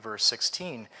 3, verse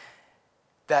 16,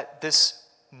 that this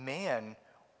man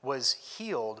was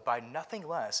healed by nothing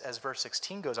less, as verse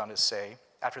 16 goes on to say,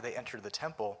 after they entered the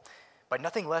temple, by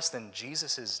nothing less than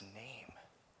Jesus' name.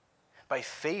 By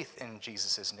faith in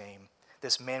Jesus' name,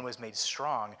 this man was made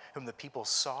strong, whom the people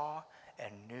saw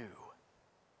and knew.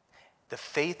 The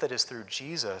faith that is through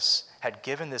Jesus had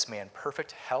given this man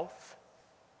perfect health,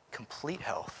 complete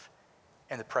health,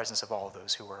 in the presence of all of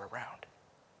those who were around.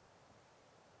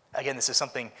 Again, this is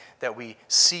something that we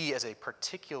see as a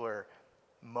particular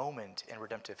moment in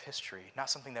redemptive history, not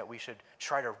something that we should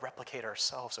try to replicate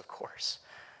ourselves, of course.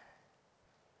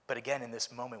 But again, in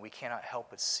this moment, we cannot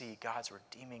help but see God's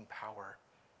redeeming power,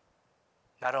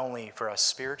 not only for us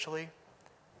spiritually,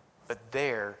 but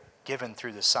there given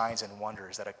through the signs and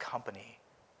wonders that accompany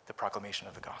the proclamation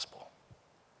of the gospel.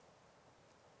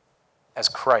 As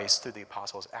Christ, through the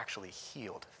apostles, actually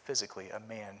healed physically a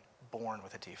man born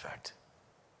with a defect.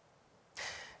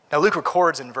 Now, Luke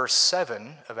records in verse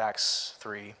 7 of Acts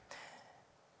 3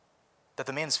 that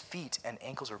the man's feet and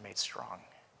ankles were made strong.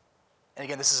 And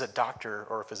again, this is a doctor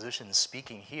or a physician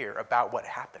speaking here about what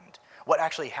happened, what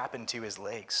actually happened to his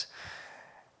legs.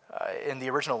 In the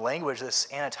original language, this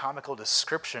anatomical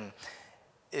description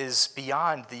is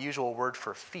beyond the usual word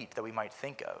for feet that we might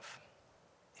think of.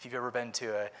 If you've ever been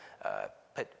to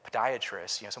a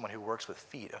podiatrist, someone who works with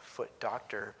feet, a foot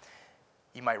doctor,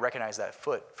 you might recognize that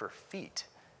foot for feet.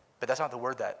 But that's not the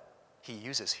word that he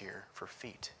uses here for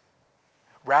feet.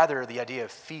 Rather, the idea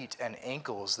of feet and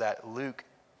ankles that Luke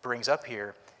brings up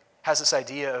here has this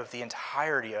idea of the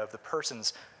entirety of the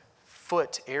person's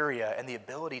foot area and the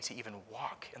ability to even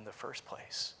walk in the first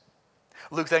place.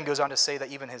 Luke then goes on to say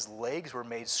that even his legs were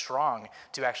made strong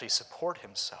to actually support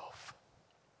himself.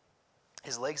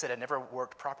 His legs that had never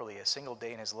worked properly a single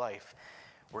day in his life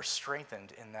were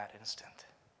strengthened in that instant.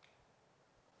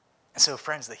 And so,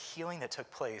 friends, the healing that took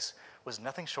place was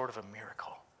nothing short of a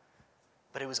miracle.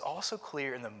 But it was also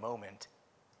clear in the moment,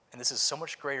 and this is so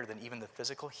much greater than even the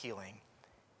physical healing,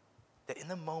 that in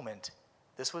the moment,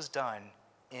 this was done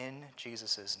in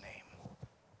Jesus' name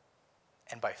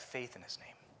and by faith in his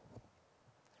name.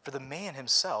 For the man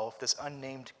himself, this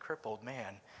unnamed crippled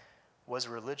man, was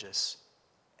religious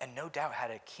and no doubt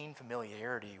had a keen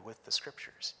familiarity with the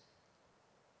scriptures.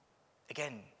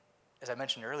 Again, as I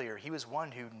mentioned earlier, he was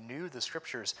one who knew the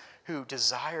scriptures, who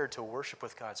desired to worship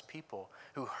with God's people,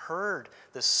 who heard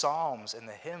the psalms and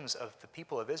the hymns of the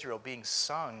people of Israel being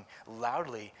sung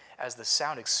loudly as the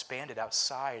sound expanded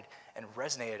outside and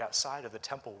resonated outside of the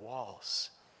temple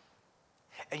walls.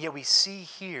 And yet we see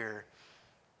here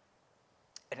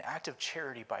an act of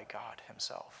charity by God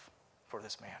himself for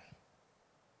this man.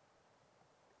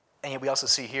 And yet we also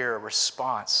see here a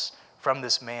response from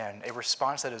this man, a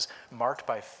response that is marked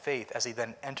by faith as he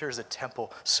then enters the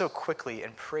temple so quickly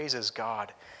and praises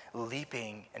God,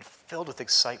 leaping and filled with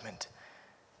excitement,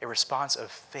 a response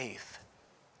of faith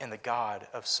in the God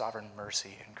of sovereign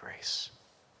mercy and grace.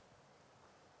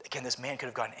 Again, this man could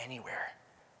have gone anywhere,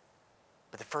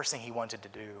 but the first thing he wanted to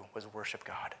do was worship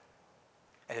God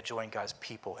and to join God's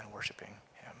people in worshiping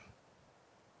him.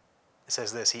 It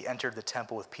says this: he entered the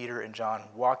temple with Peter and John,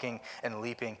 walking and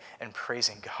leaping and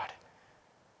praising God.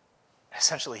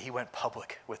 Essentially, he went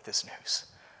public with this news.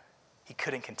 He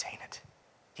couldn't contain it.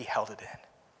 He held it in.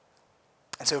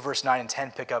 And so verse 9 and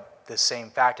 10 pick up this same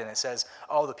fact, and it says,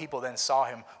 all the people then saw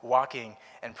him walking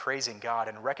and praising God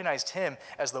and recognized him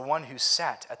as the one who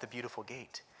sat at the beautiful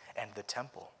gate and the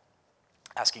temple,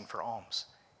 asking for alms.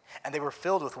 And they were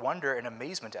filled with wonder and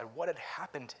amazement at what had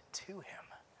happened to him.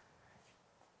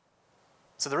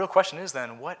 So the real question is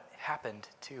then, what happened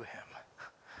to him?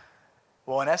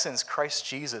 Well, in essence, Christ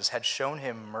Jesus had shown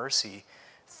him mercy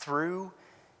through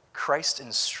Christ's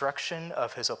instruction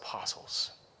of his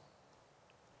apostles.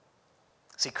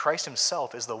 See, Christ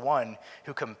himself is the one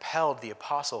who compelled the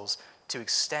apostles to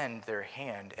extend their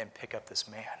hand and pick up this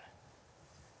man.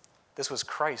 This was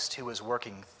Christ who was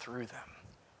working through them.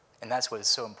 And that's what is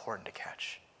so important to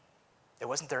catch. It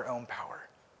wasn't their own power.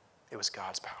 It was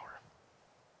God's power.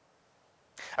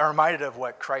 I'm reminded of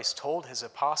what Christ told his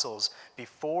apostles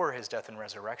before his death and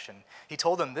resurrection. He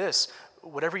told them this: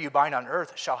 whatever you bind on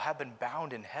earth shall have been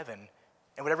bound in heaven,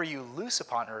 and whatever you loose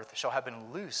upon earth shall have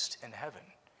been loosed in heaven.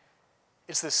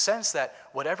 It's the sense that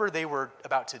whatever they were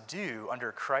about to do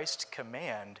under Christ's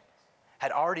command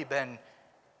had already been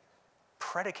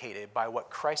predicated by what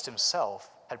Christ himself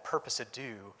had purposed to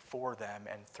do for them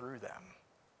and through them.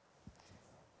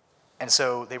 And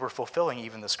so they were fulfilling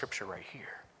even the scripture right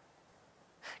here.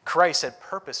 Christ had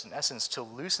purposed, in essence, to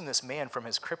loosen this man from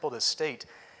his crippled estate,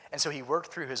 and so he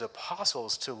worked through his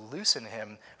apostles to loosen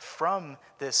him from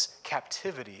this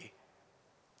captivity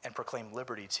and proclaim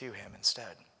liberty to him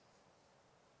instead.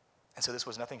 And so this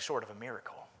was nothing short of a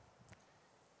miracle.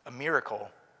 A miracle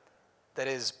that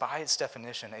is, by its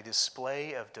definition, a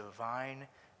display of divine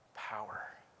power.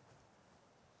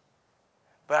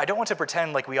 But I don't want to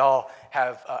pretend like we all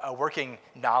have a working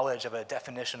knowledge of a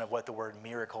definition of what the word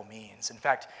miracle means. In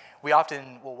fact, we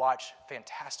often will watch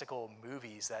fantastical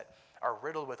movies that are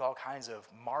riddled with all kinds of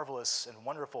marvelous and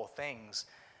wonderful things.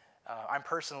 I'm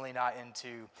personally not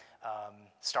into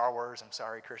Star Wars. I'm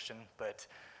sorry, Christian, but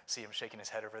see him shaking his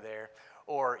head over there.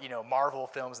 Or, Marvel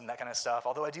films and that kind of stuff.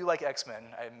 Although I do like X-Men,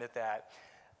 I admit that.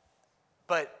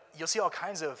 But you'll see all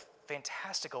kinds of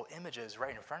fantastical images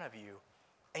right in front of you.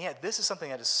 And yet this is something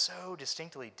that is so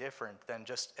distinctly different than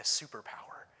just a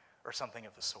superpower or something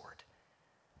of the sort.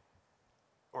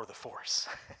 Or the Force.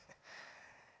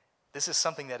 This is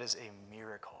something that is a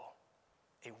miracle,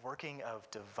 a working of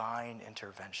divine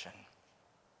intervention.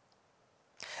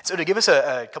 So to give us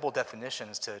a couple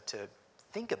definitions to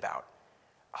think about,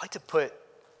 I like to put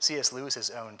C.S. Lewis's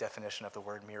own definition of the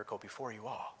word miracle before you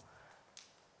all.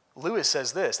 Lewis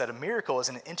says this, that a miracle is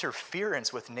an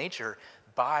interference with nature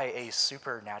by a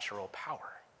supernatural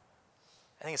power.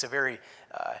 I think it's a very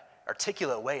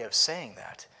articulate way of saying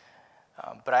that.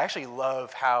 But I actually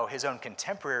love how his own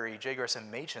contemporary, J.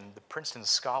 Gresham Machen, the Princeton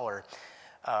scholar,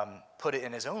 put it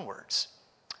in his own words.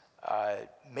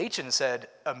 Machen said,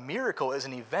 a miracle is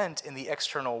an event in the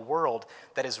external world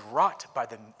that is wrought by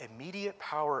the immediate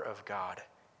power of God.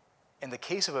 In the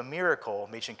case of a miracle,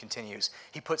 Machen continues,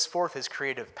 he puts forth his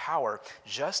creative power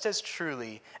just as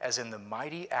truly as in the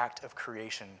mighty act of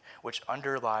creation which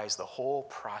underlies the whole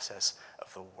process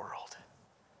of the world.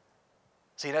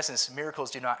 See, in essence, miracles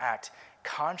do not act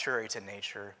contrary to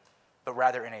nature, but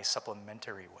rather in a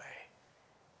supplementary way.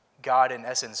 God, in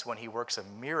essence, when he works a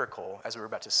miracle, as we're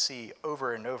about to see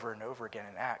over and over and over again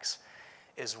in Acts,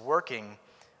 is working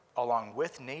along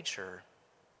with nature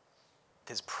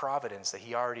his providence that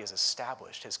he already has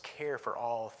established, his care for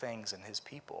all things and his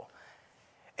people.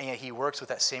 And yet he works with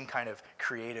that same kind of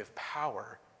creative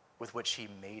power with which he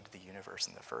made the universe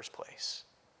in the first place.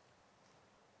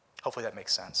 Hopefully that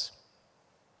makes sense.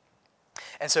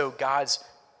 And so God's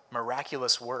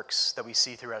miraculous works that we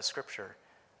see throughout Scripture,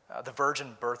 the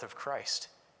virgin birth of Christ,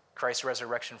 Christ's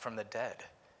resurrection from the dead,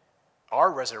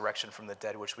 our resurrection from the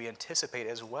dead, which we anticipate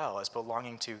as well as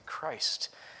belonging to Christ,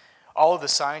 all of the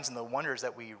signs and the wonders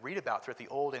that we read about throughout the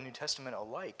Old and New Testament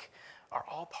alike are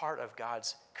all part of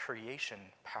God's creation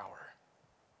power.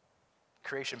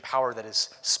 Creation power that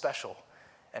is special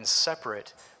and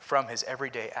separate from his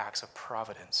everyday acts of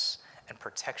providence and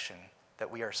protection that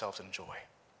we ourselves enjoy.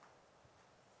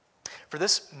 For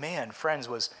this man, friends,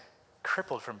 was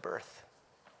crippled from birth.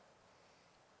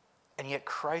 And yet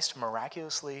Christ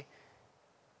miraculously,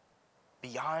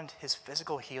 beyond his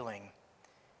physical healing,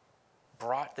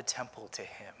 brought the temple to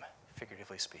him,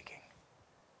 figuratively speaking.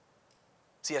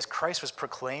 See, as Christ was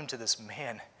proclaimed to this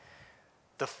man,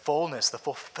 the fullness, the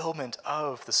fulfillment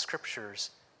of the scriptures,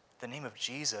 the name of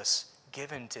Jesus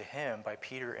given to him by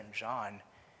Peter and John,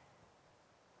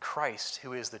 Christ,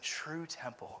 who is the true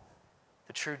temple,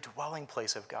 the true dwelling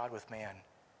place of God with man,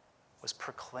 was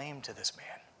proclaimed to this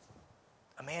man.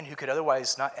 A man who could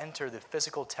otherwise not enter the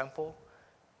physical temple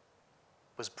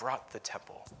was brought to the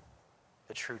temple,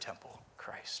 the true temple,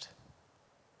 Christ.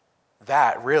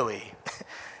 That really,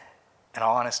 in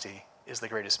all honesty, is the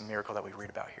greatest miracle that we read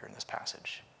about here in this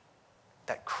passage.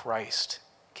 That Christ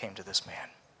came to this man.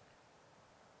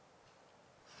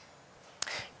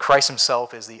 Christ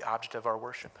himself is the object of our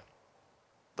worship,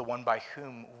 the one by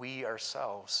whom we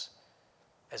ourselves,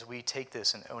 as we take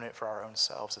this and own it for our own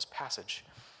selves, this passage,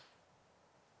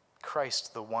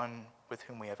 Christ, the one with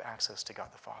whom we have access to God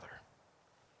the Father.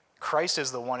 Christ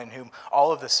is the one in whom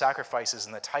all of the sacrifices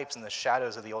and the types and the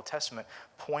shadows of the Old Testament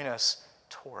point us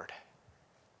toward.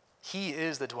 He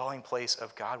is the dwelling place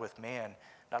of God with man,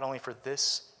 not only for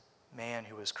this man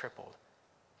who is crippled,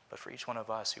 but for each one of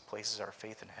us who places our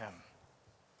faith in him.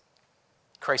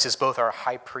 Christ is both our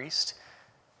high priest,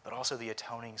 but also the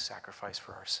atoning sacrifice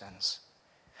for our sins.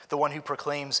 the one who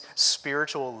proclaims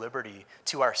spiritual liberty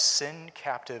to our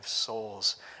sin-captive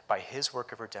souls by his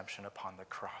work of redemption upon the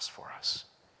cross for us.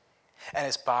 And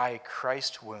it's by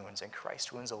Christ's wounds and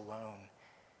Christ's wounds alone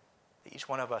that each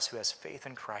one of us who has faith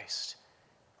in Christ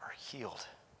are healed.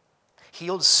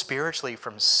 Healed spiritually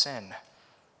from sin.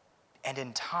 And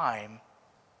in time,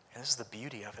 and this is the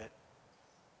beauty of it,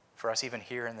 for us even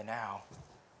here in the now,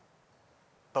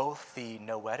 both the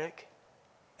noetic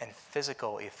and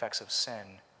physical effects of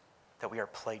sin that we are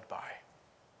plagued by,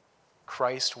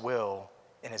 Christ will,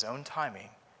 in his own timing,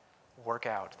 work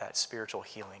out that spiritual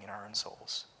healing in our own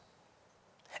souls.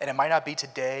 And it might not be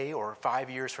today or 5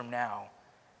 years from now,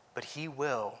 but he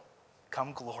will,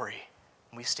 come glory,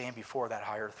 when we stand before that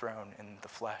higher throne in the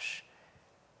flesh,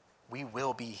 we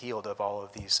will be healed of all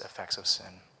of these effects of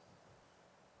sin.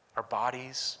 Our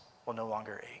bodies will no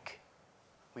longer ache.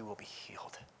 We will be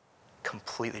healed,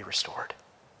 completely restored,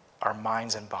 our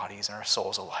minds and bodies and our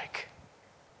souls alike.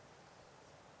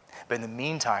 But in the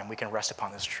meantime, we can rest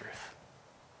upon this truth,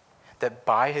 that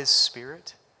by his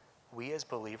Spirit, we as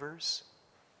believers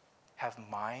have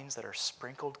minds that are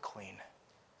sprinkled clean.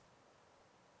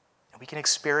 And we can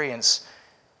experience,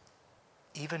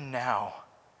 even now,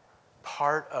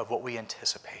 part of what we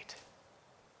anticipate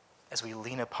as we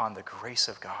lean upon the grace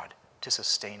of God to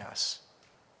sustain us,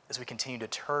 as we continue to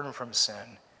turn from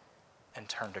sin and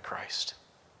turn to Christ.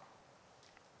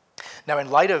 Now,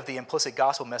 in light of the implicit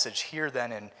gospel message here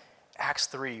then in Acts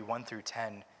 3, 1 through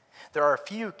 10, there are a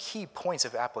few key points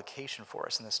of application for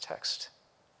us in this text.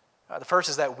 The first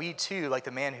is that we too, like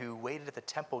the man who waited at the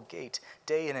temple gate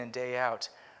day in and day out,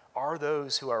 are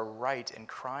those who are right in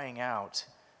crying out,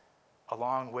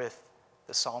 along with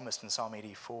the psalmist in Psalm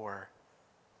 84,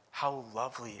 "How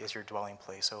lovely is your dwelling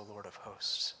place, O Lord of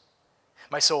hosts.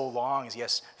 My soul longs,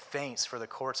 yes, faints for the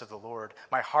courts of the Lord.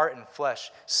 My heart and flesh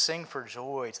sing for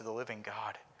joy to the living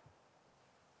God."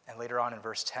 And later on in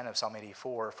verse 10 of Psalm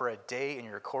 84, "For a day in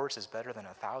your courts is better than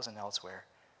 1,000 elsewhere.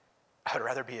 I would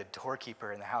rather be a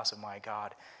doorkeeper in the house of my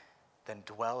God than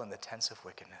dwell in the tents of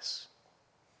wickedness."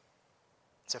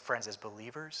 So friends, as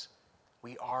believers,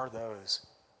 we are those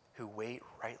who wait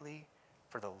rightly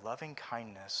for the loving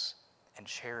kindness and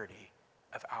charity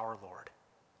of our Lord,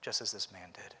 just as this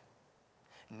man did,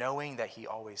 knowing that he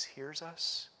always hears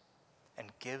us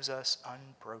and gives us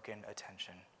unbroken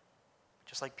attention,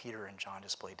 just like Peter and John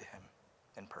displayed to him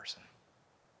in person.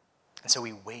 And so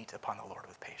we wait upon the Lord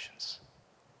with patience.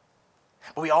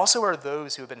 But we also are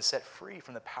those who have been set free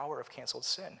from the power of canceled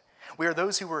sin. We are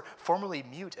those who were formerly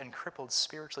mute and crippled,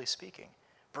 spiritually speaking,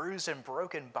 bruised and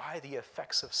broken by the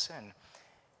effects of sin.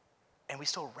 And we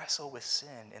still wrestle with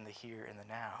sin in the here and the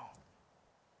now.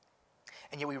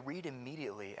 And yet we read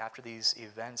immediately after these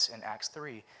events in Acts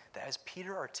 3 that as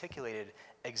Peter articulated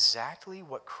exactly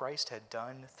what Christ had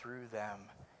done through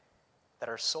them, that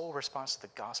our sole response to the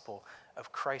gospel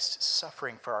of Christ's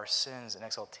suffering for our sins and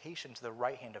exaltation to the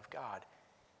right hand of God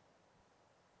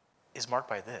is marked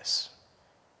by this: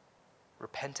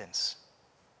 repentance,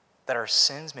 that our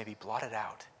sins may be blotted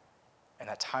out and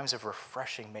that times of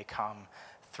refreshing may come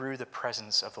through the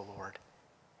presence of the Lord,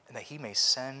 and that he may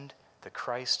send the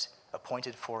Christ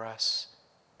appointed for us,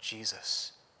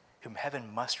 Jesus, whom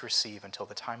heaven must receive until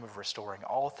the time of restoring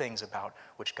all things about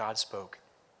which God spoke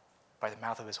by the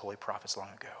mouth of his holy prophets long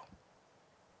ago.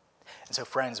 And so,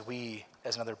 friends, we,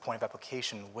 as another point of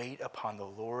application, wait upon the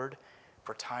Lord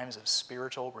for times of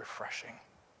spiritual refreshing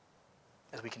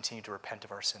as we continue to repent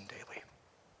of our sin daily.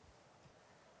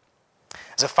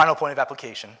 As a final point of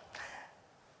application,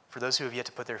 for those who have yet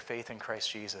to put their faith in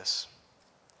Christ Jesus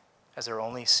as their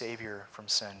only Savior from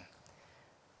sin,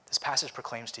 this passage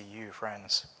proclaims to you,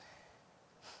 friends,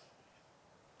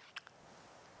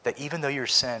 that even though your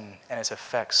sin and its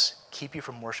effects keep you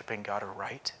from worshiping God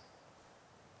aright,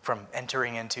 from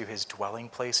entering into his dwelling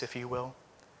place, if you will,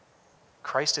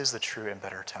 Christ is the true and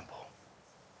better temple,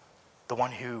 the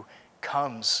one who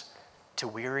comes to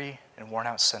weary and worn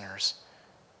out sinners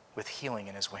with healing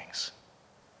in his wings,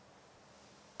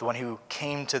 the one who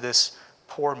came to this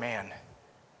poor man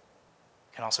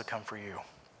can also come for you.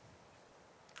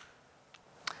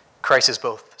 Christ is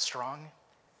both strong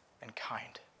and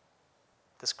kind,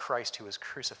 this Christ who was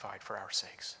crucified for our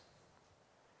sakes.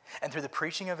 And through the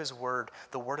preaching of his word,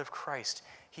 the word of Christ,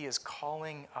 he is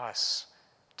calling us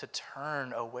to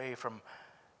turn away from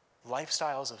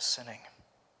lifestyles of sinning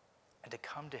and to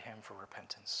come to him for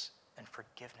repentance and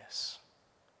forgiveness.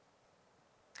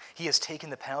 He has taken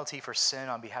the penalty for sin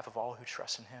on behalf of all who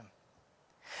trust in him.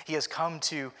 He has come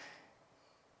to,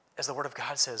 as the word of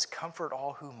God says, comfort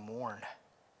all who mourn,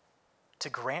 to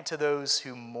grant to those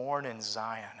who mourn in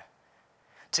Zion,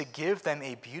 to give them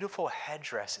a beautiful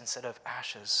headdress instead of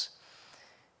ashes,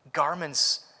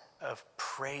 garments of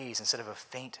praise instead of a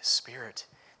faint spirit,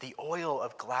 the oil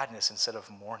of gladness instead of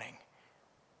mourning,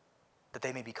 that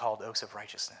they may be called oaks of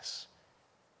righteousness,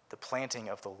 the planting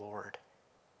of the Lord,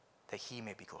 that he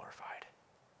may be glorified.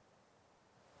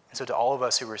 And so to all of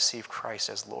us who receive Christ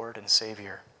as Lord and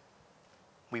Savior,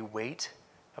 we wait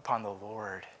upon the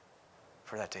Lord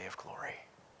for that day of glory.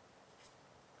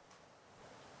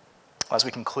 As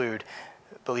we conclude,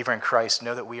 believer in Christ,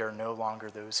 know that we are no longer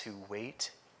those who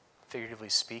wait, figuratively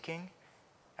speaking,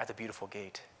 at the beautiful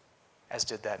gate, as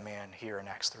did that man here in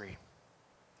Acts 3.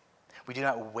 We do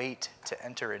not wait to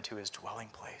enter into his dwelling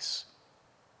place.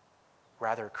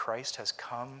 Rather, Christ has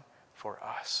come for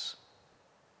us.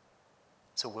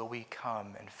 So will we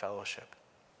come and fellowship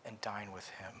and dine with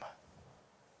him?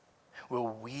 Will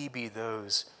we be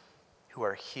those who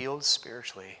are healed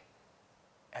spiritually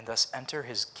and thus enter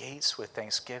his gates with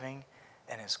thanksgiving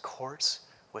and his courts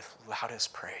with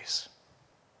loudest praise?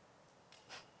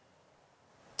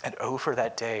 And oh, for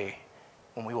that day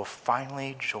when we will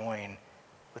finally join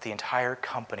with the entire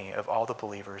company of all the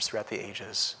believers throughout the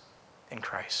ages in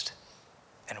Christ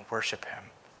and worship him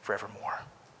forevermore.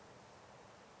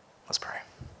 Let's pray.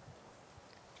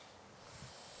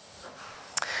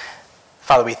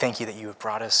 Father, we thank you that you have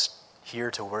brought us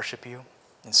here to worship you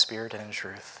in spirit and in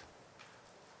truth.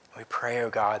 We pray, O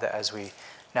God, that as we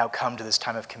now come to this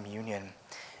time of communion,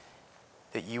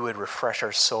 that you would refresh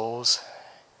our souls,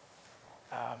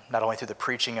 not only through the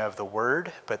preaching of the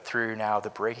word, but through now the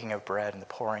breaking of bread and the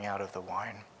pouring out of the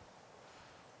wine.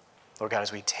 Lord God,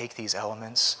 as we take these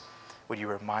elements, would you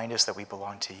remind us that we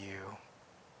belong to you?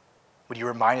 Would you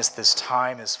remind us this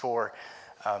time is for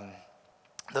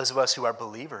those of us who are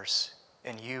believers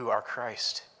in you, our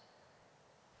Christ,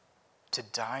 to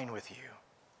dine with you,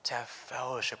 to have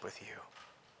fellowship with you,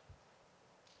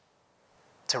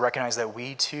 to recognize that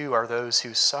we too are those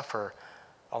who suffer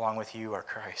along with you, our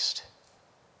Christ.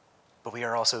 But we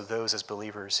are also those as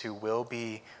believers who will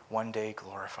be one day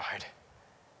glorified,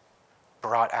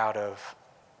 brought out of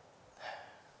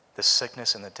the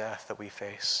sickness and the death that we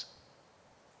face,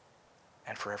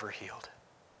 and forever healed,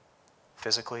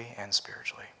 physically and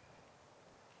spiritually.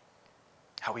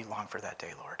 How we long for that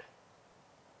day, Lord.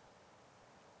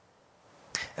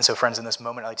 And so, friends, in this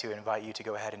moment, I'd like to invite you to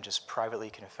go ahead and just privately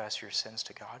confess your sins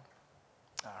to God,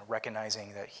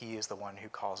 recognizing that he is the one who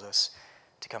calls us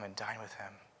to come and dine with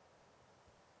him.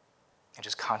 And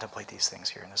just contemplate these things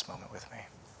here in this moment with me.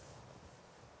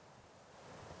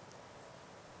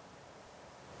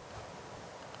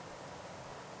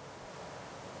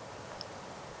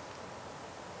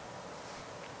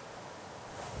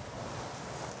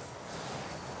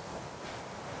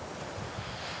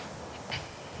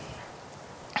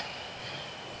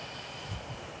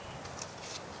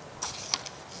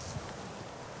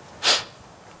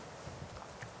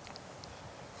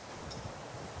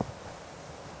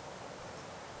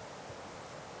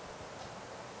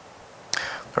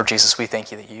 Lord Jesus, we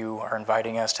thank you that you are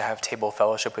inviting us to have table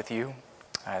fellowship with you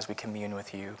as we commune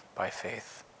with you by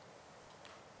faith.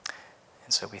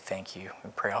 And so we thank you.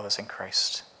 We pray all this in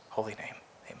Christ's holy name.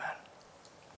 Amen.